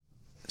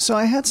So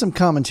I had some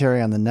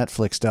commentary on the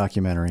Netflix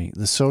documentary,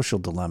 The Social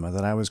Dilemma,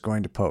 that I was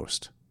going to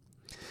post.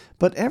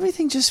 But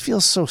everything just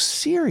feels so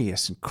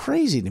serious and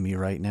crazy to me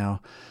right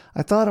now.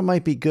 I thought it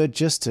might be good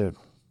just to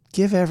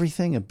give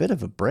everything a bit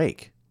of a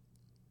break.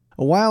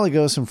 A while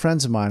ago, some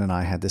friends of mine and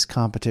I had this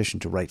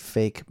competition to write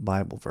fake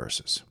Bible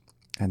verses.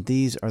 And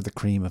these are the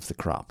cream of the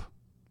crop.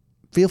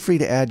 Feel free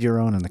to add your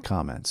own in the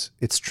comments.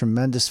 It's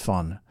tremendous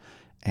fun,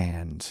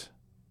 and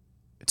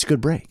it's a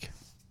good break.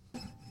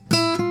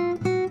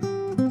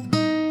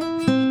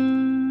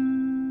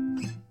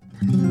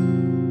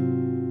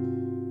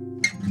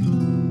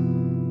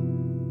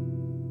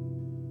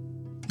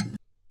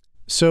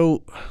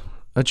 So,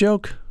 a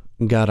joke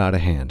got out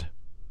of hand.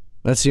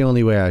 That's the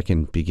only way I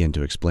can begin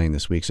to explain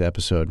this week's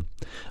episode.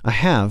 I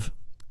have,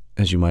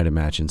 as you might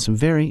imagine, some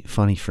very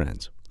funny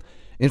friends.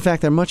 In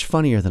fact, they're much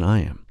funnier than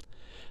I am.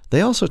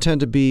 They also tend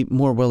to be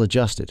more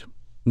well-adjusted.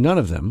 None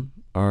of them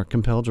are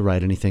compelled to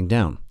write anything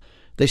down.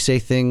 They say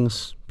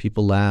things,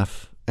 people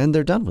laugh, and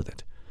they're done with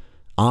it.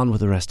 On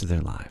with the rest of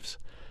their lives.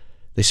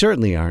 They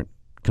certainly aren't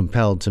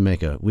compelled to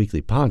make a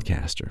weekly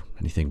podcast or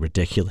anything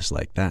ridiculous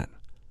like that.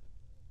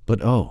 But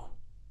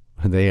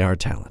they are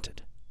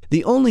talented.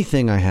 The only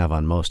thing I have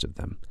on most of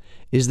them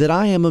is that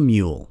I am a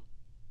mule,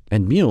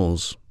 and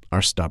mules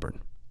are stubborn.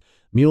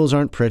 Mules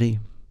aren't pretty,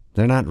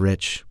 they're not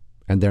rich,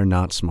 and they're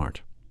not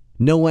smart.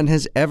 No one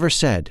has ever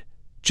said,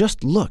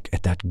 "Just look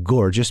at that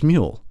gorgeous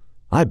mule.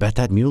 I bet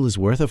that mule is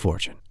worth a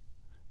fortune."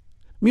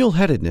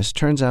 Mule-headedness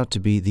turns out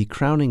to be the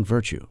crowning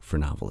virtue for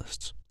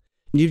novelists.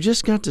 You've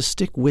just got to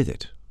stick with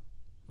it,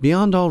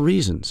 beyond all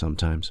reason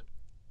sometimes.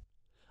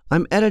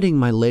 I'm editing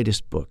my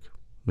latest book,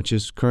 which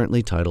is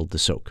currently titled The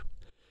Soak.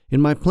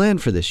 In my plan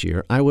for this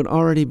year, I would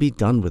already be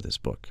done with this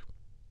book.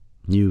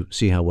 You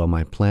see how well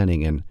my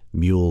planning and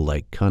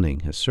mule-like cunning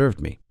has served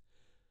me.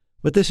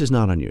 But this is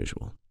not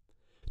unusual.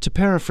 To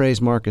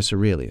paraphrase Marcus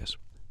Aurelius,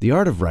 the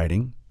art of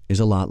writing is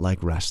a lot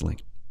like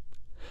wrestling.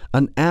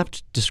 An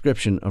apt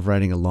description of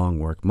writing a long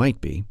work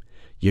might be,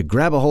 you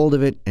grab a hold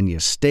of it and you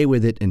stay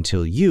with it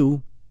until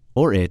you,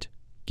 or it,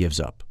 gives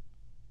up.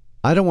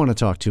 I don't want to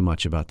talk too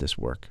much about this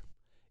work.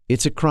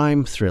 It's a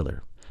crime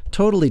thriller,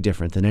 totally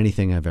different than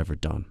anything I've ever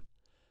done.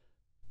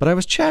 But I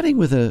was chatting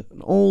with an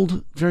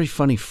old, very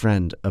funny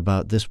friend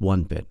about this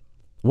one bit,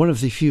 one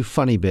of the few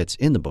funny bits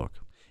in the book,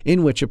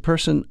 in which a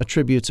person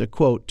attributes a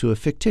quote to a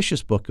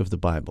fictitious book of the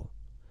Bible,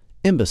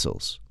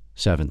 Imbeciles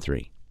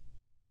 7:3.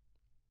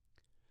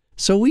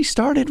 So we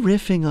started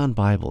riffing on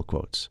Bible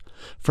quotes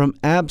from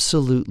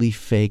absolutely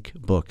fake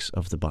books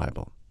of the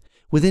Bible.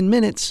 Within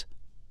minutes,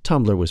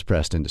 Tumblr was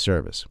pressed into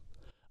service.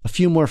 A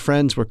few more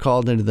friends were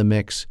called into the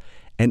mix,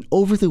 and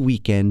over the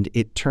weekend,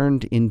 it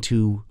turned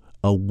into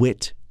a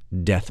wit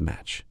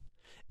deathmatch.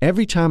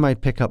 Every time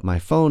I'd pick up my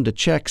phone to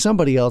check,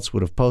 somebody else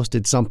would have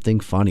posted something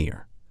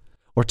funnier,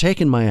 or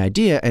taken my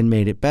idea and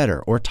made it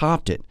better, or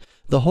topped it.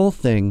 The whole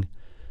thing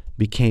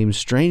became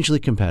strangely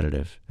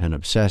competitive and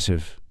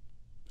obsessive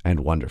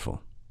and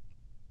wonderful.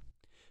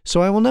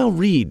 So I will now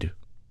read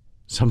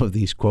some of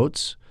these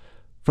quotes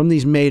from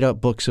these made-up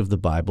books of the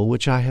Bible,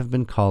 which I have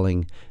been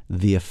calling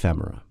the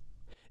ephemera.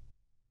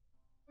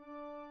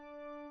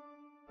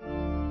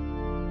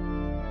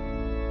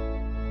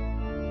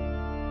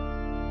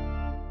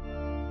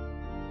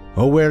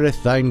 O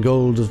weareth thine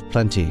gold of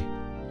plenty,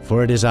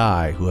 for it is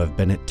I who have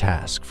been at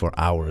task for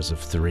hours of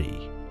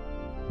 3.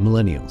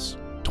 Millennials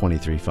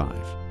 23:5.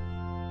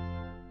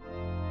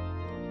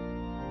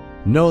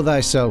 Know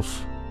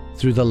thyself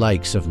through the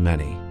likes of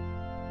many.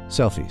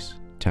 Selfies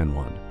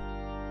 10:1.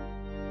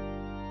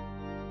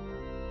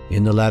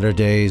 In the latter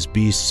days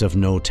beasts of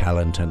no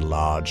talent and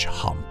large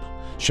hump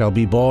shall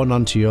be born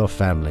unto your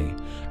family,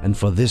 and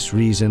for this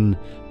reason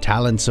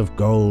talents of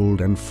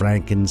gold and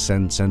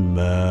frankincense and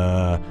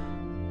myrrh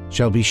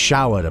shall be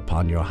showered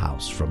upon your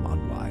house from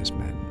unwise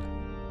men.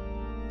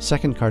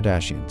 2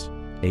 Kardashians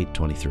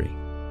 8:23.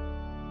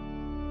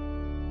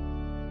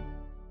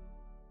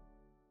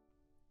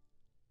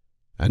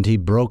 And he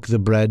broke the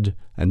bread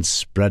and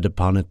spread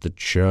upon it the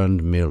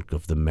churned milk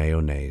of the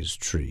mayonnaise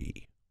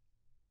tree.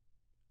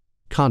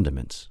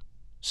 Condiments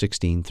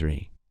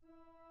 16:3.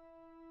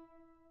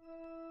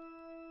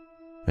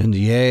 And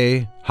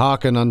yea,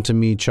 hearken unto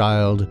me,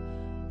 child.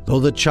 Though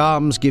the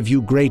charms give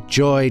you great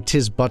joy,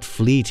 'tis but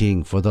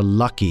fleeting, for the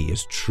lucky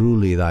is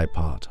truly thy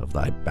part of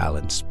thy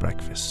balanced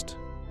breakfast.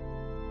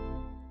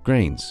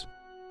 Grains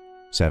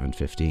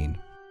 7:15.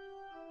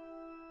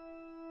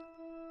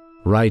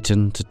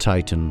 Righten to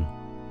tighten,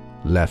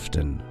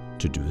 leften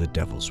to do the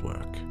devil's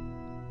work.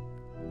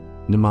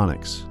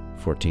 Mnemonics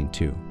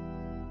 14:2.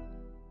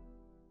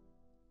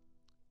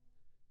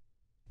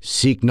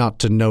 Seek not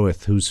to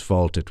knoweth whose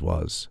fault it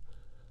was.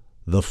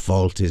 The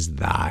fault is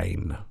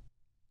thine.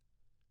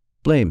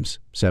 Blames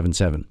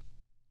 7:7.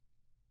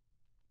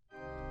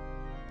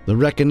 The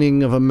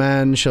reckoning of a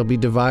man shall be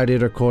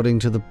divided according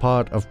to the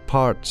part of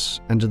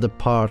parts and to the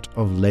part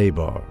of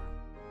labor.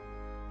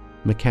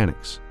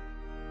 Mechanics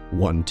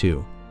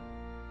 1:2.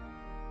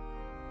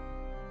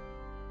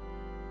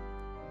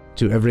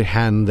 To every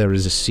hand there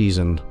is a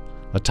season,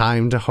 a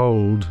time to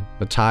hold,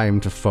 a time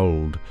to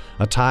fold,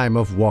 a time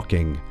of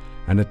walking,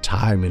 and a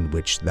time in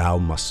which thou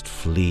must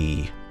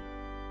flee.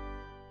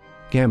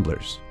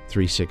 Gamblers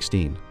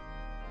 3:16.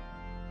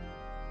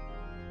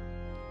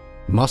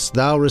 Must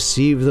thou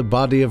receive the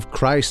body of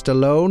Christ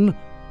alone?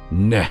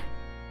 Nah.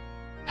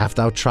 Have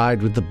thou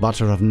tried with the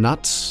butter of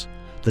nuts,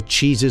 the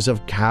cheeses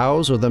of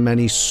cows, or the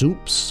many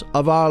soups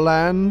of our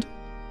land?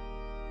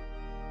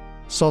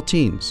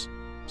 Saltines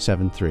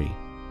 7:3.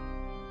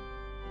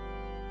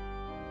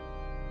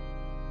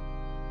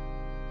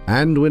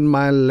 And when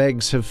my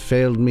legs have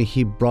failed me,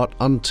 he brought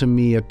unto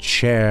me a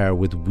chair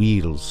with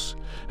wheels,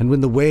 and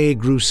when the way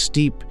grew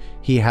steep,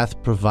 he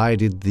hath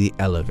provided the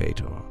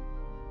elevator.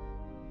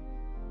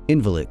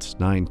 Invalids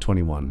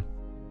 9:21.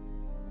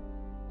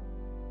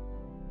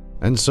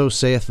 And so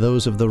saith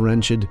those of the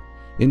wretched,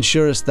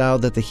 ensurest thou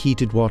that the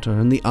heated water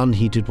and the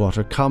unheated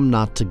water come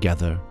not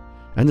together,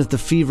 and that the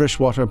feverish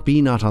water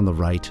be not on the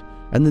right,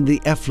 and that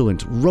the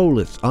effluent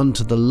rolleth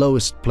unto the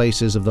lowest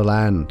places of the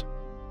land.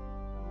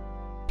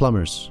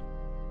 Plumbers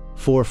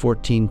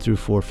 4:14 through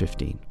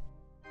 4:15.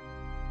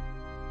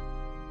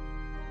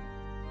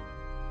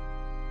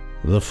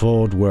 The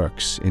Ford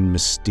works in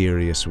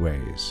mysterious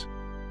ways.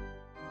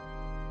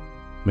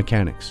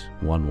 Mechanics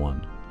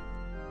 1:1.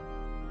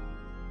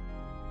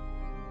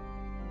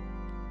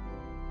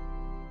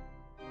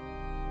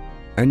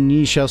 And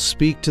ye shall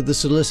speak to the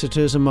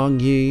solicitors among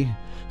ye,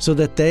 so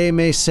that they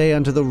may say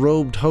unto the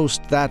robed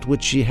host that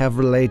which ye have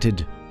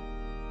related.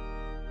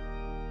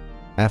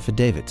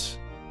 Affidavits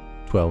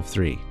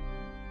 12:3.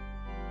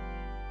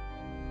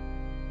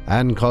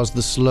 And cause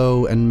the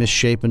slow and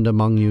misshapen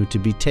among you to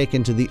be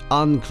taken to the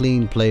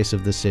unclean place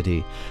of the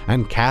city,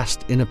 and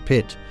cast in a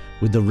pit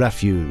with the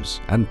refuse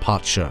and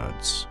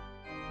potsherds.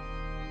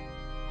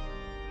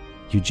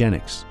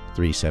 Eugenics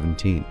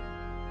 3:17.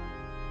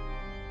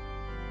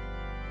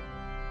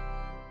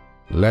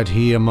 Let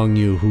he among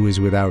you who is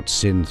without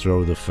sin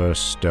throw the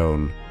first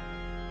stone,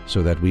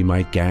 so that we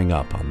might gang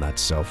up on that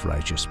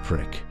self-righteous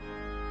prick.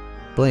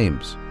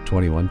 Blames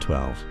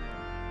 21:12.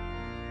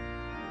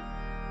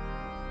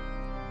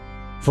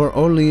 For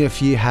only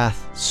if ye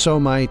hath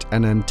somite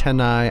and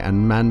antennae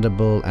and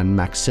mandible and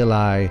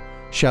maxillae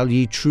shall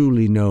ye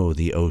truly know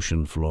the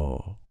ocean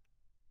floor.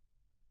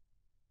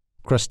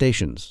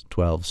 Crustaceans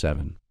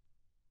 12:7.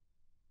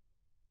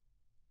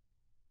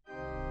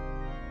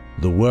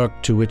 The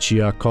work to which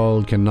ye are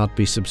called cannot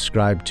be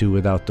subscribed to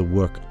without the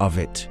work of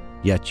it,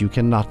 yet you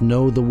cannot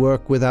know the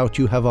work without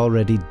you have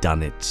already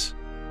done it.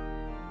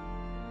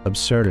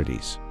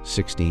 Absurdities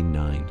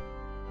 16:9.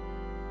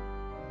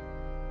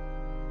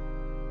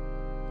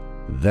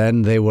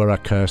 Then they were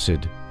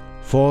accursed,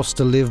 forced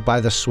to live by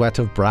the sweat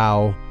of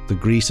brow, the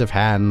grease of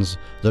hands,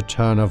 the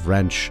turn of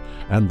wrench,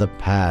 and the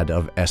pad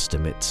of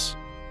estimates.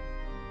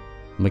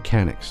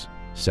 Mechanics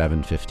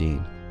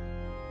 7:15.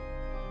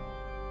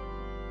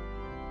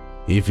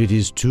 If it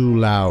is too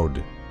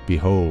loud,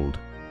 behold,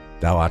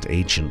 thou art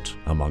ancient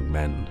among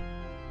men.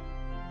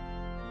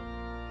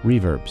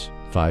 Reverbs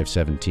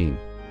 5:17.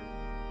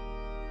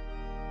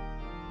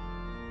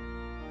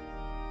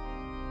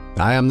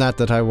 I am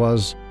that I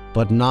was,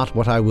 but not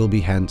what I will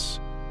be hence,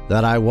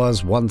 that I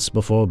was once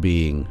before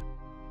being.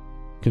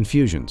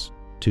 Confusions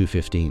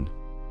 2:15.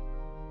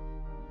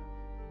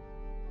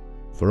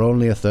 For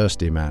only a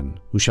thirsty man,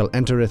 who shall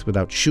entereth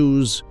without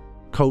shoes,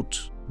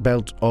 coat,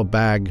 belt, or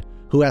bag,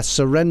 who hath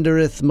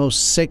surrendereth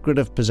most sacred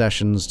of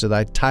possessions to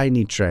thy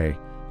tiny tray,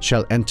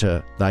 shall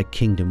enter thy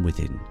kingdom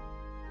within.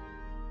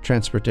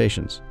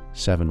 Transportations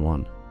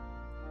 7:1.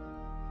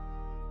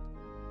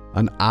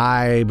 An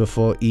eye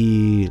before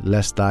E,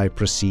 lest thy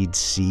proceed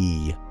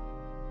C.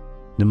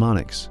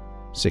 Mnemonics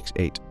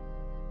 6:8.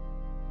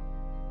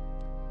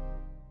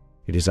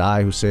 It is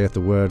I who saith the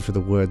word, for the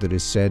word that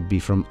is said be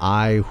from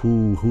I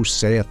who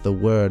saith the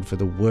word, for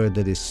the word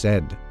that is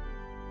said.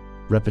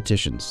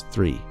 Repetitions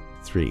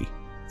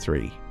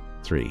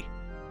 3:3:3:3.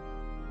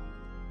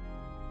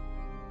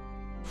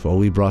 For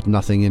we brought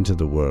nothing into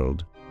the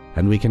world,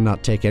 and we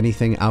cannot take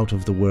anything out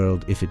of the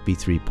world if it be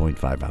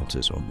 3.5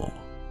 ounces or more.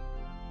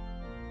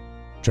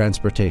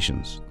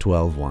 Transportations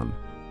 12:1.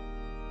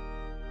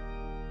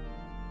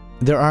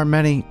 There are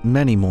many,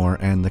 many more,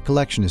 and the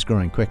collection is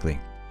growing quickly.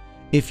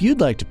 If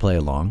you'd like to play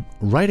along,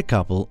 write a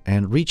couple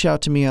and reach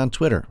out to me on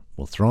Twitter.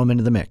 We'll throw them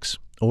into the mix.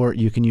 Or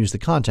you can use the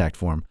contact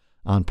form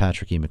on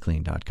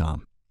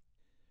patrickemclean.com.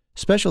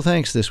 Special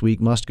thanks this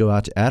week must go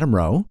out to Adam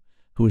Rowe,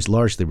 who is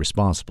largely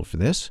responsible for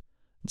this,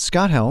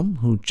 Scott Helm,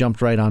 who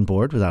jumped right on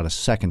board without a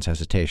second's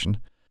hesitation,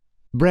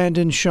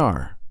 Brandon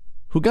Shar,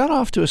 who got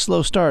off to a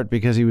slow start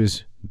because he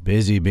was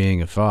busy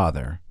being a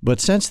father, but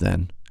since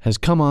then has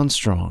come on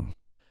strong.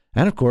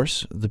 And of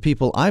course, the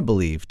people I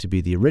believe to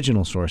be the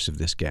original source of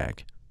this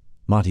gag,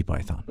 Monty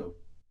Python.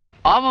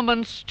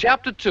 Armaments,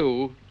 chapter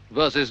 2,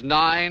 verses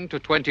 9 to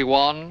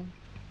 21.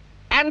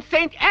 And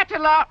St.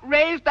 Attila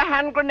raised the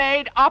hand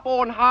grenade up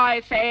on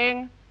high,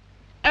 saying,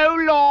 O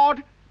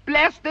Lord,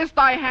 bless this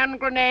thy hand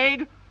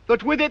grenade,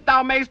 that with it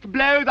thou mayst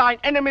blow thine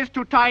enemies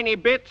to tiny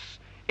bits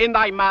in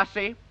thy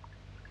mercy.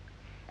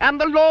 And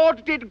the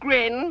Lord did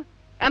grin,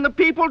 And the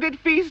people did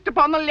feast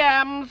upon the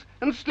lambs,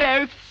 and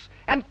sloths,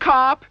 and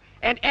carp,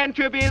 and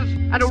anchovies,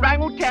 and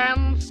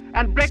orangutans,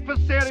 and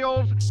breakfast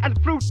cereals,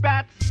 and fruit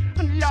bats,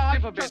 and large...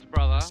 Skip a bit,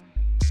 brother.